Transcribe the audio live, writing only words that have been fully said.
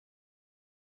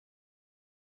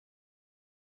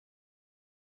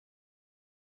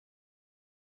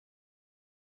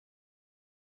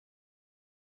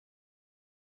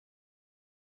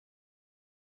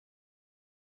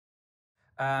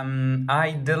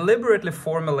I deliberately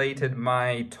formulated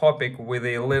my topic with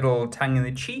a little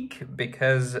tongue-in-the-cheek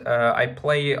because I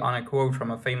play on a quote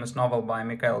from a famous novel by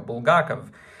Mikhail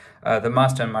Bulgakov, The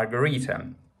Master and Margarita.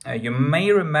 You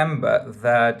may remember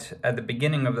that at the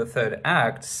beginning of the third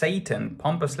act, Satan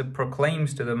pompously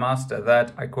proclaims to the Master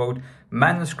that, I quote,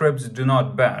 "Manuscripts do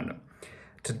not burn."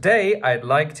 Today, I'd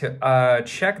like to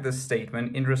check this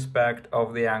statement in respect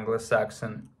of the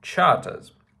Anglo-Saxon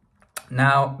charters.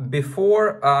 Now,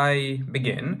 before I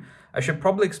begin, I should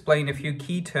probably explain a few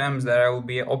key terms that I will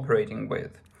be operating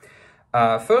with.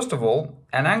 First of all,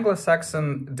 an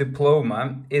Anglo-Saxon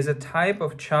diploma is a type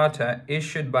of charter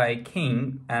issued by a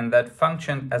king and that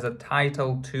functioned as a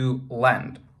title to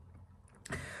land.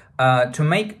 To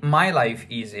make my life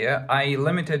easier, I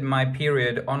limited my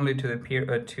period only to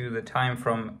the time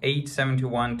from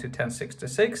 871 to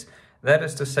 1066. That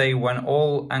is to say, when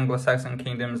all Anglo-Saxon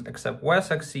kingdoms except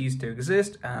Wessex ceased to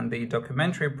exist and the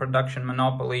documentary production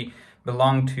monopoly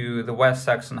belonged to the West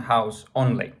Saxon house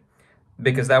only,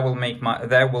 because that will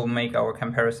make our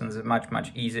comparisons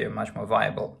much easier, much more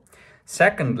viable.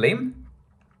 Secondly,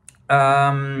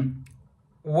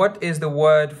 what is the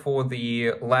word for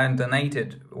the land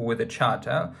donated with a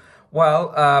charter?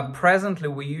 Well, presently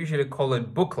we usually call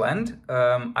it bookland.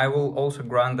 I will also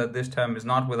grant that this term is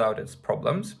not without its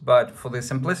problems, but for the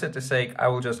simplicity's sake, I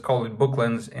will just call it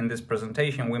booklands in this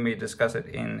presentation. We may discuss it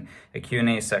in a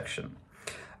Q&A section.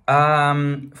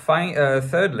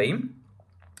 Thirdly,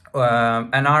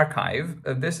 an archive.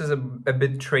 This is a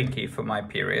bit tricky for my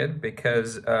period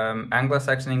because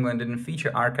Anglo-Saxon England didn't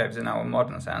feature archives in our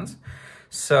modern sense.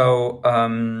 So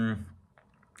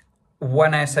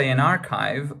when I say an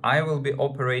archive, I will be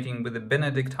operating with the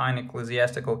Benedictine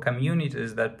ecclesiastical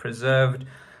communities that preserved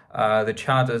the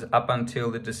charters up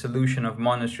until the dissolution of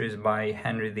monasteries by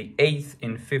Henry VIII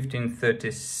in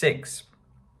 1536.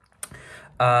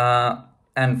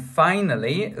 And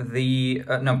finally, the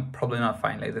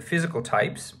physical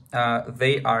types,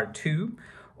 they are two.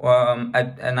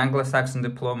 An Anglo-Saxon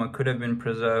diploma could have been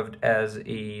preserved as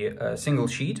a single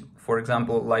sheet, for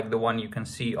example, like the one you can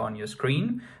see on your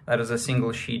screen. That is a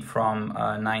single sheet from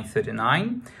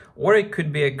 939. Or it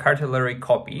could be a cartulary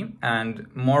copy, and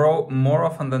more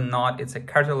often than not, it's a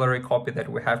cartulary copy that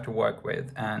we have to work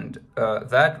with. And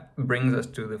that brings us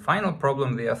to the final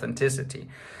problem, the authenticity.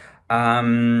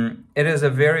 It is a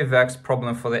very vexed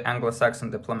problem for the Anglo-Saxon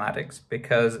diplomatics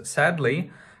because, sadly,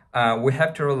 we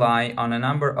have to rely on a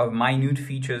number of minute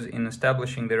features in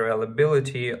establishing the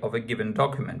reliability of a given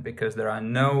document because there are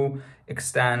no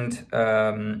extant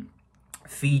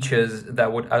features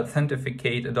that would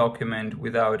authenticate a document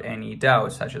without any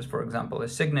doubt, such as, for example, a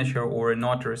signature or a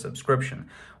notary subscription,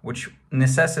 which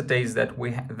necessitates that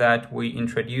we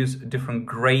introduce different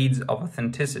grades of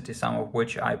authenticity, some of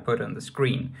which I put on the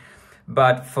screen.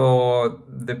 But for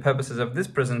the purposes of this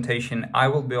presentation, I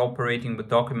will be operating with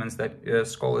documents that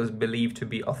scholars believe to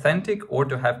be authentic or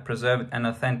to have preserved an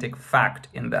authentic fact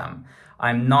in them.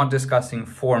 I'm not discussing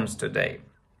forms today.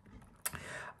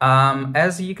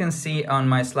 As you can see on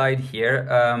my slide here,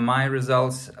 my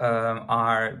results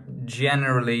are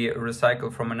generally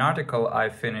recycled from an article I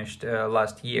finished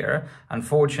last year.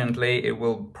 Unfortunately, it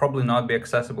will probably not be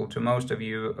accessible to most of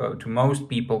you, to most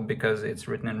people, because it's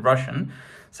written in Russian,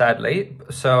 sadly.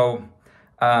 So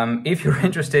if you're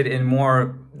interested in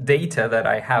more data that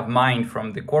I have mined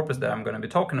from the corpus that I'm going to be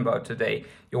talking about today,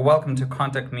 you're welcome to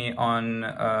contact me on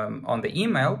the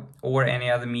email or any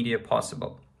other media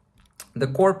possible. The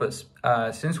corpus,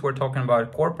 since we're talking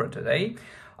about corpora today,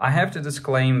 I have to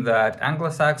disclaim that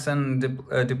Anglo-Saxon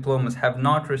diplomas have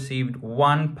not received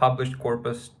one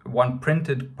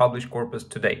printed published corpus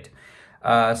to date.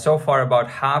 So far, about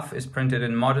half is printed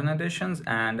in modern editions,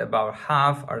 and about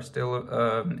half are still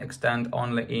extant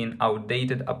only in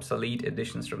outdated, obsolete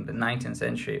editions from the 19th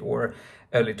century or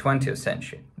early 20th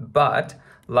century. But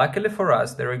luckily for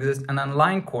us, there exists an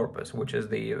online corpus, which is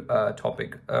the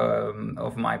topic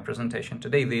of my presentation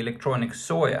today, the electronic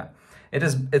Sawyer. It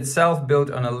is itself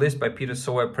built on a list by Peter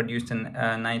Sawyer produced in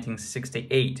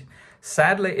 1968.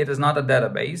 Sadly, it is not a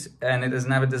database, and it is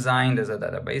never designed as a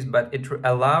database, but it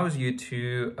allows you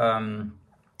to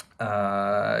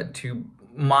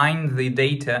mine the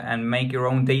data and make your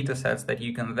own data sets that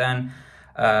you can then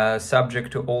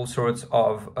subject to all sorts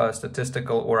of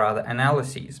statistical or other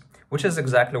analyses, which is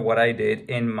exactly what I did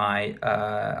in my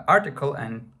article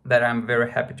and that I'm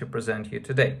very happy to present here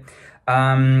today.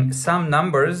 Some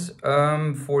numbers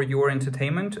for your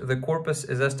entertainment. The corpus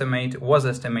was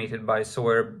estimated by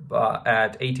Sawyer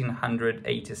at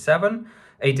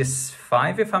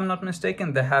 1885, if I'm not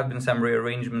mistaken. There have been some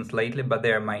rearrangements lately, but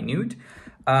they are minute.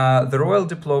 The royal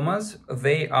diplomas,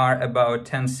 they are about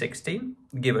 1060,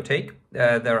 give or take.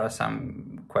 There are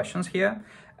some questions here.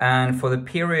 And for the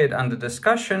period under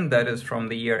discussion, that is from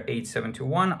the year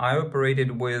 871, I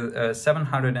operated with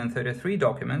 733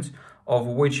 documents, of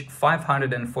which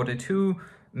 542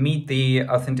 meet the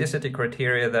authenticity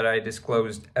criteria that I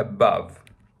disclosed above.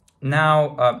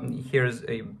 Now, here's,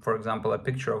 for example, a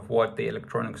picture of what the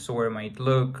electronic source might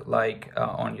look like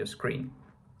on your screen.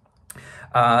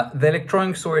 The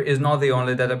electronic source is not the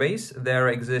only database. There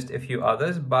exist a few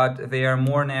others, but they are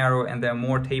more narrow and they're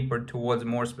more tapered towards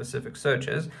more specific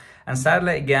searches. And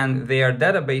sadly, again, they are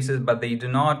databases, but they do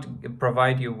not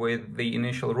provide you with the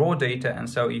initial raw data. And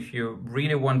so if you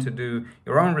really want to do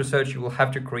your own research, you will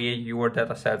have to create your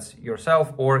data sets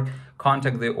yourself or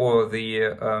contact the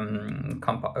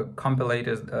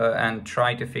compilators and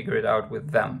try to figure it out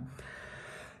with them.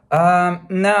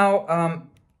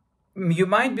 You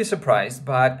might be surprised,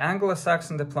 but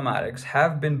Anglo-Saxon diplomatics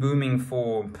have been booming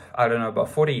for, I don't know, about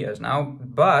 40 years now.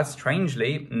 But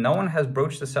strangely, no one has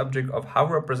broached the subject of how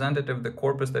representative the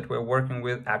corpus that we're working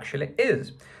with actually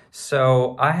is.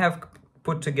 So I have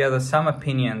put together some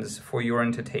opinions for your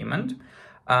entertainment.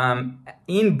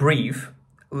 In brief,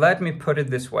 let me put it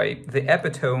this way. The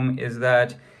epitome is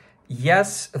that,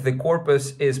 yes, the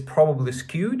corpus is probably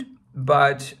skewed,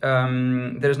 but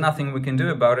there's nothing we can do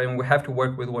about it, and we have to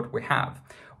work with what we have,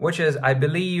 which is, I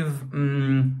believe,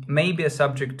 maybe a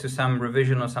subject to some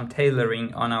revision or some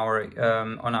tailoring on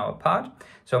our part.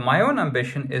 So my own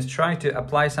ambition is try to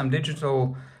apply some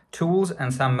digital tools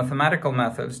and some mathematical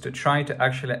methods to try to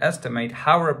actually estimate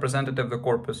how representative the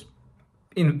corpus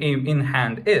in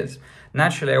hand is.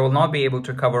 Naturally, I will not be able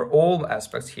to cover all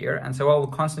aspects here, and so I will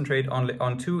concentrate only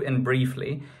on two, and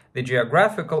briefly, the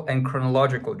geographical and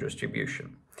chronological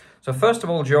distribution. So first of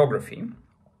all, geography.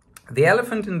 The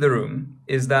elephant in the room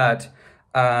is that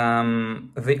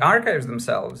the archives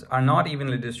themselves are not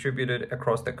evenly distributed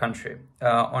across the country.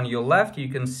 On your left, you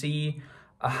can see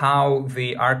how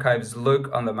the archives look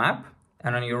on the map,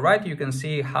 and on your right, you can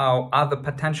see how other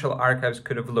potential archives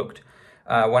could have looked.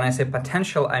 When I say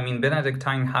potential, I mean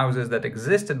Benedictine houses that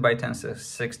existed by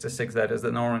 1066, that is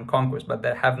the Norman Conquest, but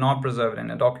that have not preserved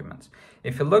any documents.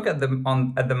 If you look at the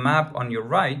map on your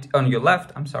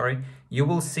left, you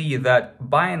will see that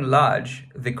by and large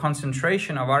the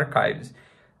concentration of archives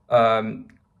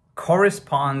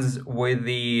corresponds with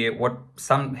what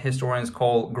some historians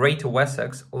call Greater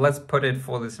Wessex. Let's put it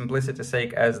for the simplicity's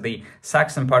sake as the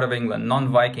Saxon part of England,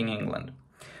 non-Viking England,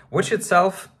 which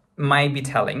itself might be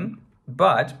telling.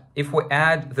 But if we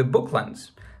add the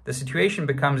booklands, the situation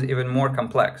becomes even more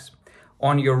complex.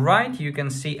 On your right, you can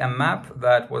see a map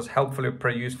that was helpfully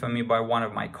produced for me by one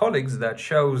of my colleagues that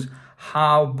shows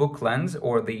how booklands,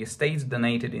 or the estates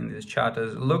donated in these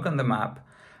charters, look on the map,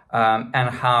 and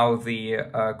how the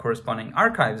corresponding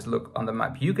archives look on the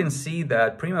map. You can see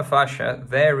that prima facie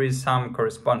there is some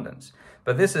correspondence.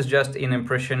 But this is just an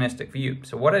impressionistic view.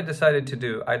 So what I decided to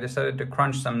do, I decided to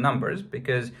crunch some numbers,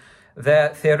 because there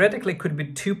theoretically could be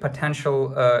two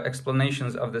potential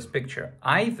explanations of this picture.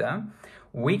 Either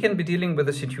we can be dealing with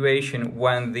a situation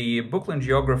when the bookland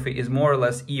geography is more or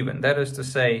less even. That is to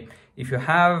say, if you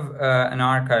have an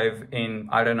archive in,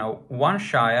 I don't know, one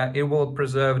shire, it will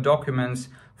preserve documents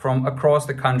from across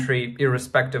the country,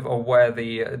 irrespective of where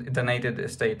the donated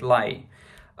estate lie.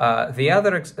 The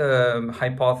other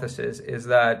hypothesis is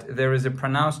that there is a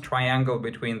pronounced triangle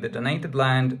between the donated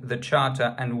land, the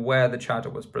charter, and where the charter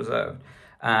was preserved.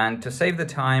 And to save the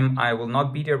time, I will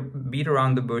not beat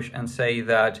around the bush and say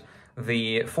that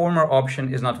the former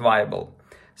option is not viable.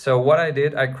 So what I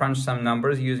did, I crunched some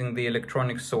numbers using the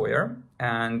electronic Sawyer,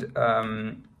 and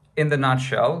in the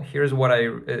nutshell, here's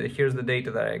the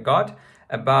data that I got.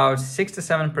 About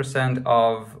 67%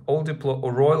 of all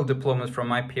royal diplomas from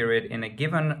my period in a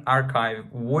given archive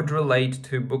would relate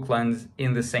to booklands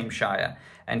in the same shire,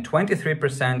 and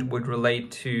 23% would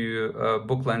relate to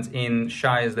booklands in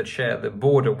shires that share the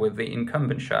border with the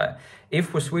incumbent shire.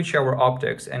 If we switch our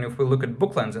optics and if we look at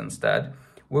booklands instead,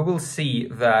 we will see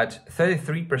that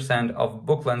 33% of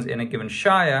booklands in a given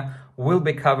shire will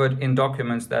be covered in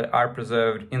documents that are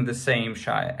preserved in the same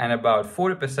shire, and about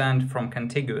 40% from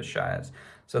contiguous shires.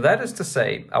 So that is to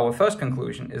say, our first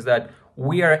conclusion is that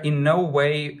we are in no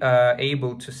way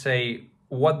able to say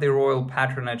what the royal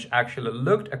patronage actually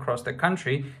looked across the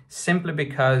country, simply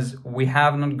because we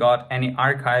have not got any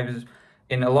archives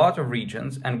in a lot of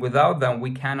regions, and without them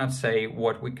we cannot say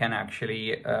what we can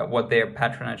actually what their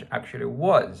patronage actually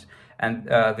was, and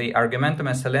the argumentum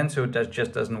a silentio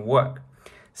just doesn't work.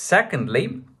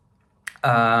 Secondly,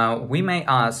 we may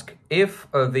ask if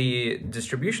the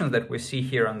distributions that we see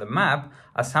here on the map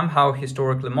are somehow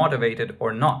historically motivated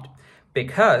or not.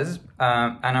 Because,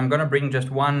 and I'm going to bring just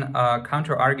one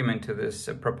counter-argument to this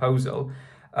proposal,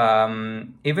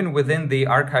 even within the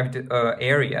archived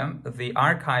area, the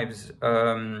archives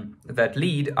that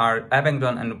lead are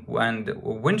Abingdon and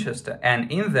Winchester, and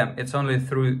in them it's only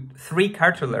through 3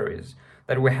 cartularies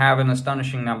that we have an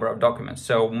astonishing number of documents.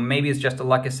 So maybe it's just a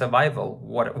lucky survival.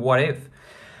 What if?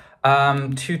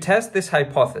 To test this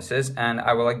hypothesis, and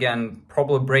I will again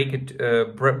probably break it,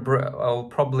 I'll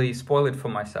probably spoil it for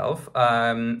myself.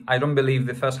 I don't believe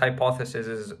the first hypothesis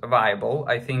is viable.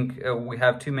 I think we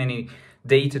have too many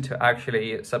data to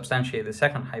actually substantiate the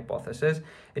second hypothesis.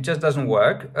 It just doesn't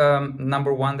work.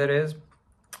 Number one, that is,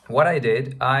 what I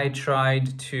did, I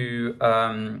tried to,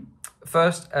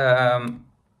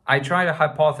 I tried a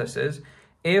hypothesis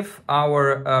if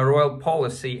our royal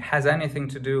policy has anything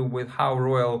to do with how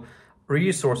royal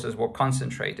resources were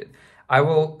concentrated. I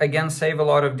will again save a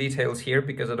lot of details here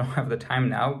because I don't have the time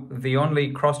now. The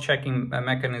only cross-checking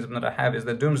mechanism that I have is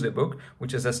the Doomsday Book,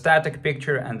 which is a static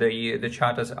picture, and the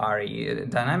charters are a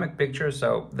dynamic picture,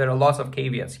 so there are lots of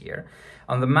caveats here.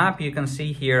 On the map, you can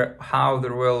see here how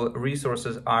the royal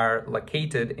resources are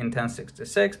located in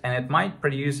 1066, and it might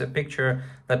produce a picture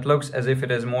that looks as if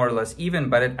it is more or less even,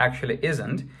 but it actually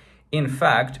isn't. In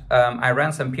fact, I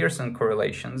ran some Pearson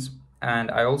correlations,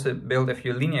 and I also built a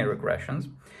few linear regressions.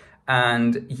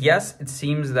 And yes, it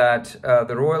seems that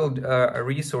the royal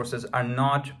resources are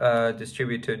not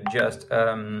distributed just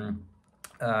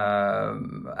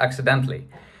accidentally.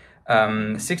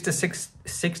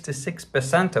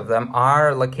 66% of them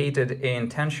are located in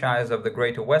 10 shires of the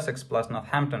Greater Wessex plus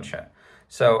Northamptonshire.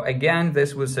 So again,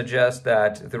 this would suggest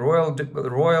that the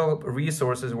royal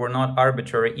resources were not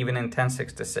arbitrary even in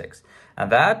 1066.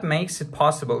 And that makes it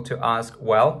possible to ask,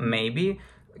 well, maybe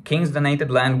kings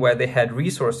donated land where they had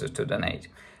resources to donate.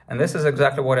 And this is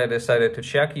exactly what I decided to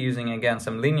check using, again,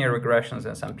 some linear regressions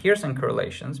and some Pearson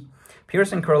correlations.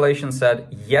 Pearson correlation said,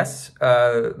 yes,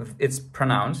 it's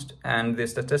pronounced, and the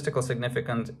statistical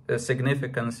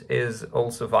significance is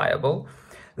also viable.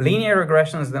 Linear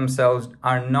regressions themselves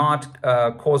are not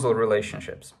causal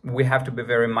relationships. We have to be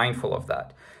very mindful of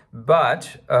that.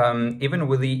 But even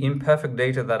with the imperfect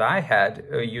data that I had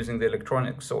using the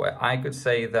electronic soil, I could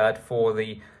say that for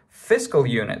the fiscal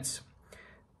units,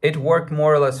 it worked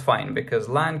more or less fine, because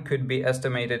land could be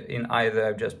estimated in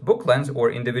either just booklands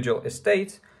or individual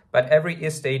estates, but every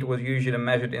estate was usually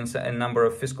measured in a number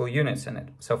of fiscal units in it.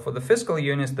 So for the fiscal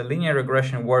units, the linear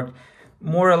regression worked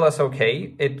more or less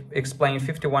okay. It explained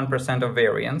 51% of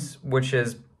variance, which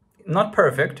is not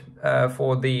perfect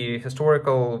for the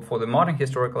modern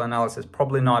historical analysis,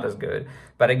 probably not as good.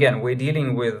 But again, we're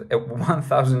dealing with a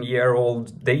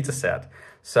 1,000-year-old data set.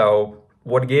 So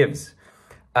what gives?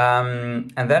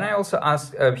 And then I also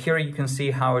asked, here you can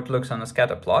see how it looks on a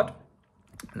scatter plot.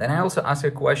 Then I also asked a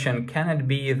question, can it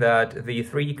be that the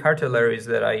 3 cartularies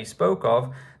that I spoke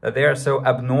of, that they are so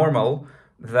abnormal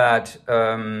that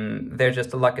they're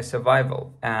just a lucky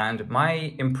survival? And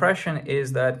my impression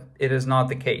is that it is not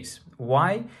the case.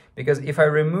 Why? Because if I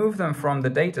remove them from the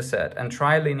data set and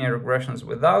try linear regressions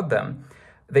without them,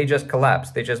 they just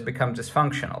collapse, they just become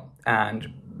dysfunctional,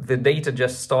 and the data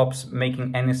just stops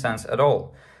making any sense at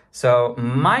all. So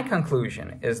my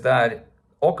conclusion is that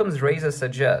Occam's razor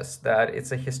suggests that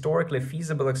it's a historically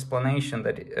feasible explanation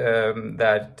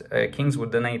that kings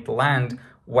would donate land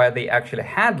where they actually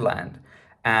had land.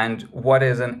 And what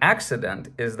is an accident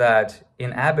is that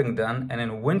in Abingdon and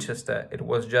in Winchester, it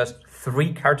was just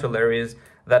 3 cartularies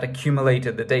that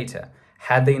accumulated the data.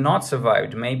 Had they not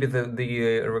survived, maybe the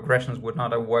regressions would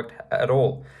not have worked at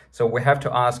all. So we have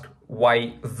to ask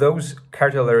why those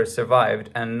cartularies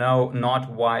survived, and not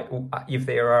why, if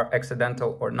they are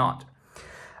accidental or not.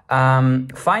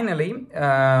 Finally,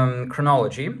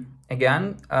 chronology.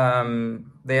 Again,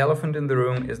 the elephant in the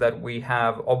room is that we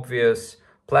have obvious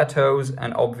plateaus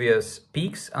and obvious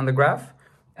peaks on the graph,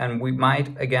 and we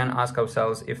might again ask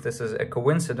ourselves if this is a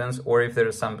coincidence or if there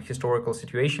is some historical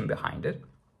situation behind it.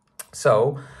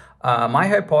 So my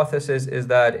hypothesis is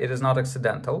that it is not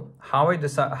accidental. How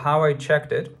I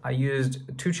checked it, I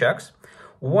used 2 checks.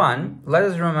 One, let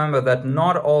us remember that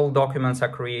not all documents are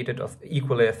created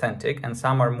equally authentic, and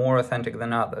some are more authentic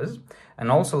than others. And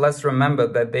also let's remember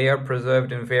that they are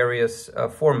preserved in various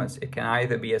formats. It can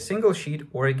either be a single sheet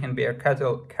or it can be a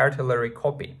cartulary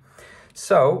copy.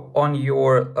 So on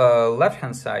your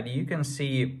left-hand side, you can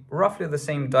see roughly the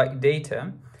same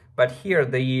data, but here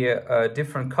the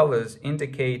different colors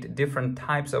indicate different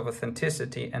types of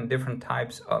authenticity and different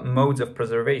types of modes of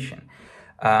preservation.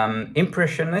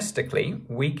 Impressionistically,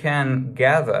 we can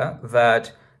gather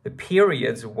that the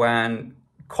periods when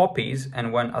copies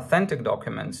and when authentic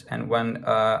documents and when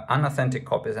unauthentic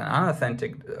copies and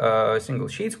unauthentic single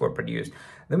sheets were produced,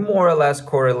 they more or less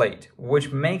correlate,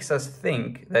 which makes us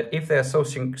think that if they're so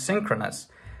synchronous,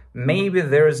 maybe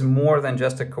there is more than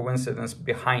just a coincidence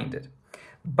behind it.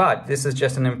 But this is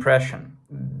just an impression.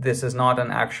 This is not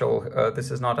an actual.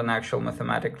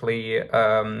 Mathematically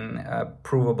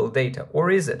provable data, or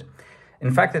is it?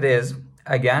 In fact, it is.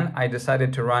 Again, I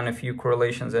decided to run a few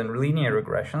correlations and linear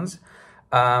regressions.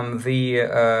 The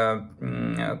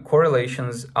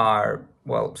correlations are,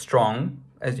 well, strong,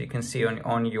 as you can see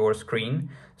on your screen.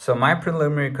 So my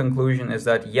preliminary conclusion is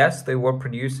that yes, they were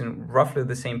produced in roughly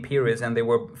the same periods and they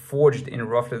were forged in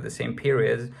roughly the same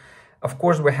periods. Of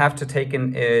course, we have to take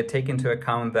into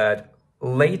account that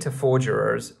later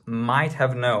forgerers might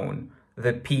have known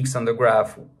the peaks on the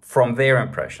graph from their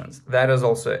impressions. That is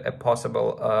also a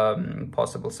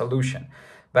possible solution.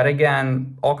 But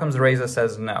again, Occam's razor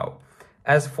says no.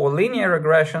 As for linear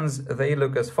regressions, they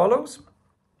look as follows.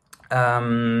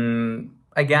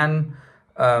 Again,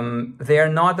 they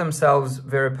are not themselves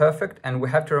very perfect, and we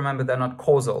have to remember they're not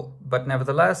causal. But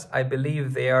nevertheless, I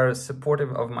believe they are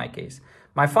supportive of my case.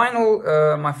 My final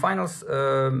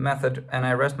method, and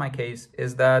I rest my case,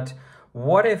 is that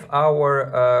what if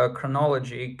our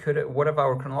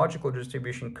chronological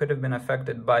distribution could have been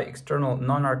affected by external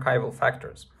non-archival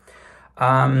factors?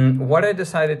 What I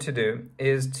decided to do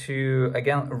is to,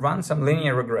 again, run some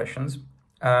linear regressions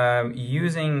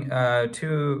using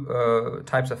two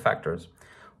types of factors.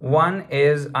 One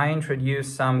is I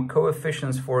introduced some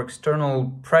coefficients for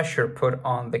external pressure put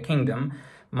on the kingdom.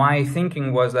 My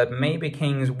thinking was that maybe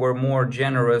kings were more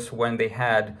generous when they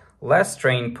had less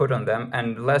strain put on them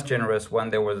and less generous when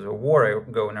there was a war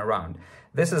going around.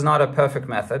 This is not a perfect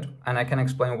method, and I can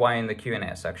explain why in the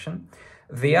Q&A section.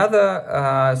 The other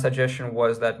suggestion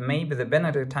was that maybe the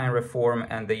Benedictine reform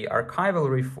and the archival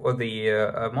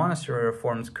monastery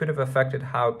reforms could have affected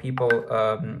how people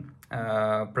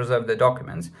preserve the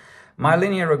documents. My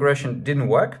linear regression didn't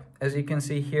work, as you can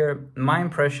see here. My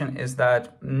impression is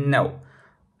that no,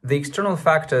 the external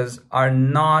factors are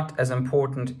not as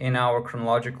important in our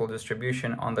chronological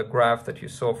distribution on the graph that you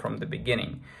saw from the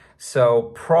beginning. So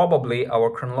probably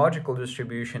our chronological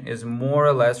distribution is more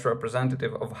or less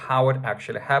representative of how it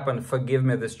actually happened. Forgive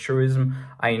me this truism.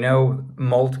 I know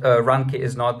Ranke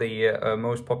is not the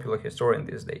most popular historian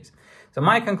these days. So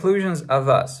my conclusions are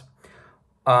thus.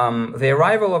 The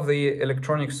arrival of the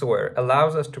electronic sawyer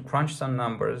allows us to crunch some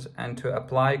numbers and to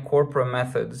apply corpora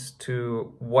methods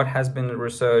to what has been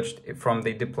researched from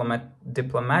the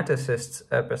diplomatist's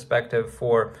perspective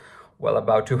for, well,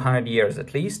 about 200 years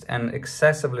at least, and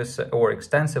excessively so, or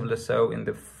extensively so in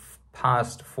the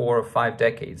past 4 or 5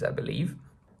 decades, I believe.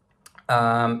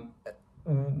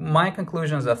 My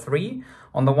conclusions are 3.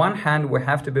 On the one hand, we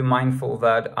have to be mindful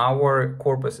that our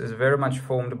corpus is very much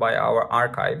formed by our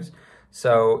archives.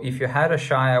 So if you had a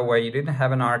shire where you didn't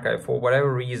have an archive for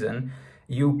whatever reason,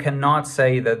 you cannot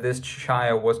say that this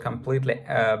shire was completely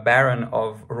barren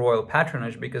of royal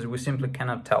patronage, because we simply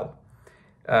cannot tell.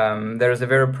 There is a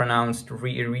very pronounced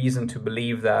reason to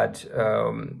believe that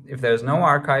if there's no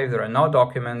archive, there are no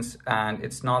documents, and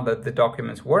it's not that the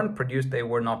documents weren't produced, they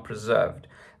were not preserved.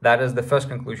 That is the first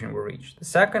conclusion we reached. The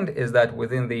second is that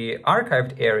within the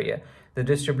archived area, the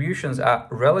distributions are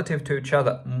relative to each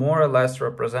other, more or less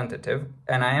representative,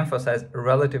 and I emphasize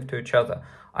relative to each other.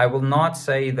 I will not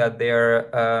say that they're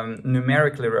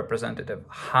numerically representative,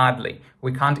 hardly.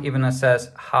 We can't even assess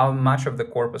how much of the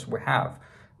corpus we have.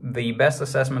 The best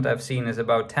assessment I've seen is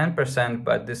about 10%,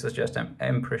 but this is just an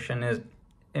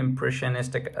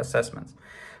impressionistic assessments.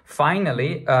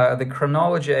 Finally, the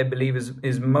chronology, I believe,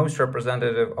 is most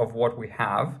representative of what we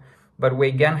have. But we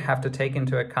again have to take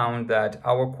into account that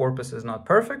our corpus is not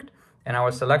perfect, and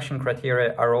our selection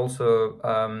criteria are also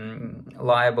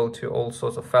liable to all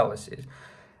sorts of fallacies.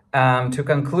 To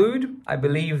conclude, I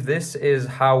believe this is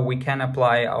how we can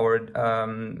apply our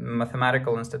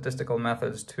mathematical and statistical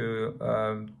methods to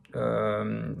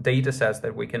data sets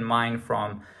that we can mine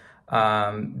from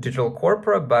digital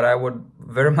corpora, but I would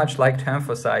very much like to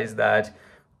emphasize that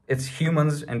it's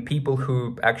humans and people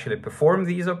who actually perform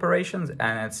these operations,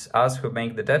 and it's us who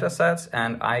make the data sets.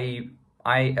 And I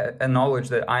acknowledge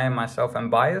that I am myself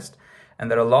unbiased,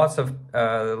 and there are lots of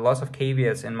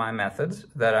caveats in my methods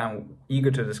that I'm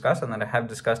eager to discuss and that I have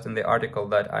discussed in the article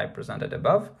that I presented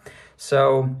above.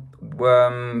 So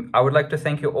I would like to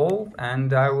thank you all,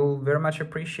 and I will very much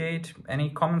appreciate any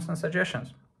comments and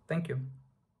suggestions. Thank you.